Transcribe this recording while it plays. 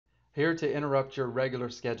Here to interrupt your regular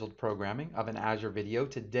scheduled programming of an Azure video,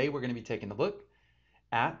 today we're going to be taking a look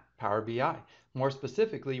at Power BI. More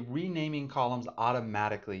specifically, renaming columns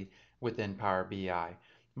automatically within Power BI.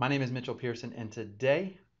 My name is Mitchell Pearson, and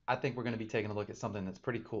today I think we're going to be taking a look at something that's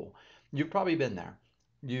pretty cool. You've probably been there.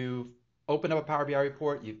 You've opened up a Power BI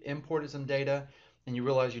report, you've imported some data, and you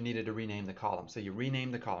realize you needed to rename the column. So you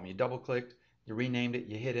renamed the column. You double clicked, you renamed it,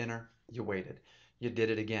 you hit enter, you waited. You did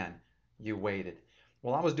it again, you waited.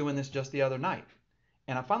 Well, I was doing this just the other night,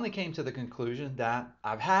 and I finally came to the conclusion that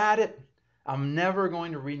I've had it. I'm never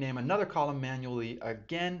going to rename another column manually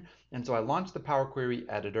again. And so I launched the Power Query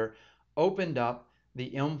editor, opened up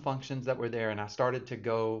the functions that were there, and I started to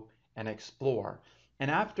go and explore. And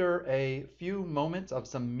after a few moments of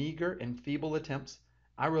some meager and feeble attempts,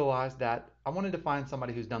 I realized that I wanted to find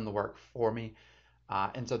somebody who's done the work for me.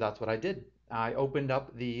 And so that's what I did. I opened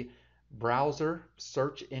up the browser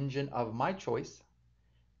search engine of my choice,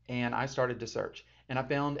 and I started to search. And I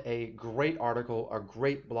found a great article, a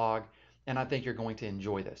great blog, and I think you're going to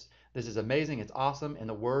enjoy this. This is amazing. It's awesome. In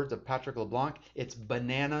the words of Patrick LeBlanc, it's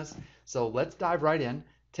bananas. So let's dive right in,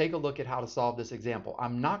 take a look at how to solve this example.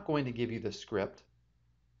 I'm not going to give you the script,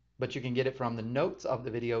 but you can get it from the notes of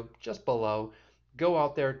the video just below. Go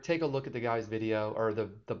out there, take a look at the guy's video, or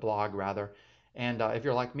the blog rather. And if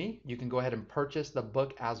you're like me, you can go ahead and purchase the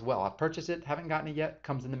book as well. I've purchased it, haven't gotten it yet,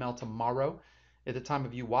 comes in the mail tomorrow. At the time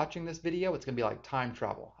of you watching this video, it's going to be like time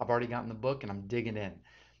travel. I've already gotten the book and I'm digging in.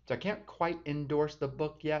 So I can't quite endorse the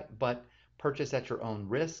book yet, but purchase at your own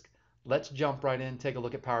risk. Let's jump right in, take a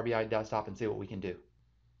look at Power BI Desktop and see what we can do.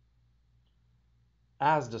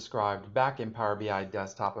 As described back in Power BI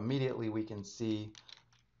Desktop, immediately we can see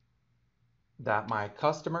that my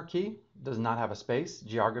customer key does not have a space,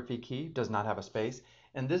 geography key does not have a space,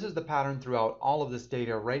 and this is the pattern throughout all of this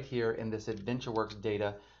data right here in this AdventureWorks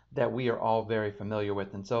data that we are all very familiar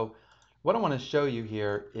with. And so what I want to show you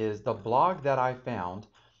here is the blog that I found,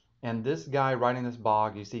 and this guy writing this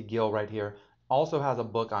blog, you see Gil right here, also has a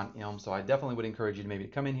book on so I definitely would encourage you to maybe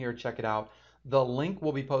come in here, check it out. The link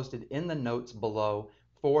will be posted in the notes below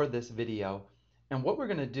for this video. And what we're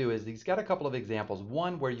going to do is he's got a couple of examples.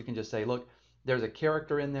 One where you can just say, look, there's a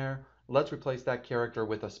character in there. Let's replace that character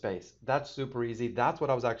with a space. That's super easy. That's what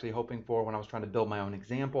I was actually hoping for when I was trying to build my own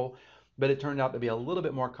example, but it turned out to be a little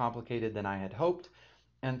bit more complicated than I had hoped.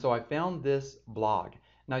 And so I found this blog.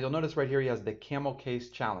 Now you'll notice right here he has the camel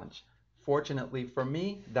case challenge. Fortunately for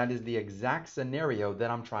me, that is the exact scenario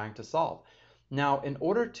that I'm trying to solve. Now, in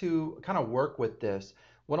order to kind of work with this,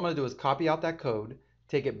 what I'm going to do is copy out that code,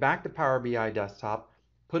 take it back to Power BI Desktop,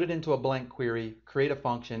 put it into a blank query, create a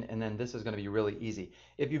function, and then this is going to be really easy.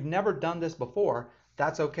 If you've never done this before,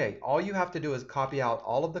 that's okay. All you have to do is copy out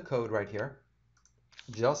all of the code right here,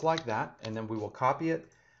 just like that, and then we will copy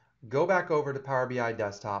it, go back over to Power BI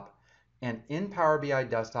Desktop, and in Power BI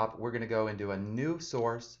Desktop, we're going to go and do a new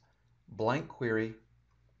source, blank query.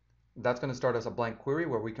 That's going to start us a blank query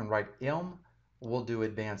where we can write we'll do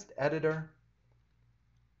advanced editor,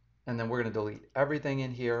 and then we're going to delete everything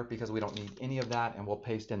in here because we don't need any of that, and we'll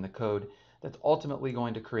paste in the code that's ultimately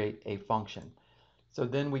going to create a function. So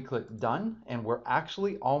then we click done, and we're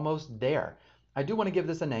actually almost there. I do want to give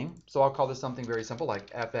this a name, so I'll call this something very simple like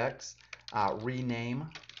fx rename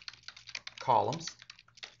columns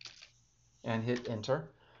and hit enter.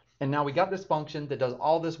 And now we got this function that does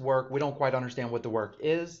all this work. We don't quite understand what the work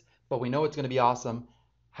is, but we know it's going to be awesome.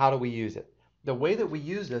 How do we use it? The way that we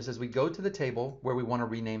use this is we go to the table where we want to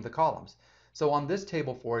rename the columns. So on this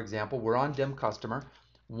table, for example, we're on dim customer.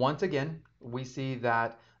 Once again, we see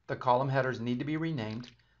that the column headers need to be renamed.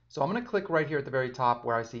 So I'm going to click right here at the very top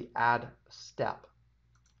where I see add step.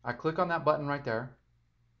 I click on that button right there,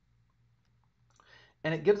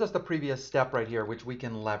 and it gives us the previous step right here, which we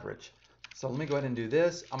can leverage. So let me go ahead and do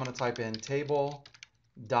this. I'm going to type in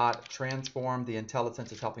table.transform. The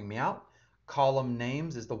IntelliSense is helping me out. Column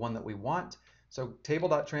names is the one that we want. So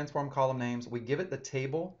table.transform column names, we give it the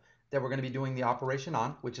table that we're going to be doing the operation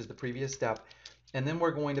on, which is the previous step. And then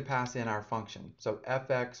we're going to pass in our function. So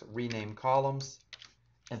fx rename columns.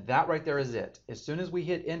 And that right there is it. As soon as we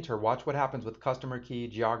hit enter, watch what happens with customer key,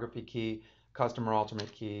 geography key, customer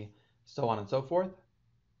alternate key, so on and so forth.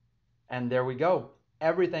 And there we go.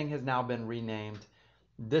 Everything has now been renamed.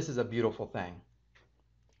 This is a beautiful thing.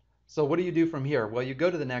 So what do you do from here? Well, you go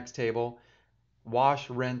to the next table, wash,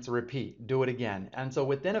 rinse, repeat, do it again. And so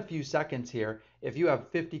within a few seconds here, if you have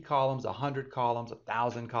 50 columns, 100 columns,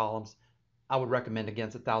 1,000 columns, I would recommend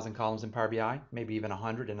against 1,000 columns in Power BI, maybe even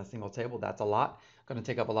 100 in a single table. That's a lot, going to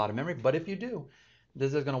take up a lot of memory. But if you do,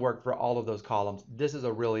 this is going to work for all of those columns. This is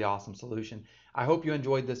a really awesome solution. I hope you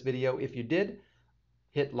enjoyed this video. If you did,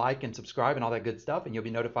 hit like and subscribe and all that good stuff, and you'll be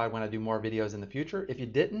notified when I do more videos in the future. If you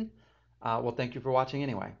didn't, well, thank you for watching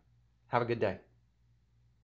anyway. Have a good day.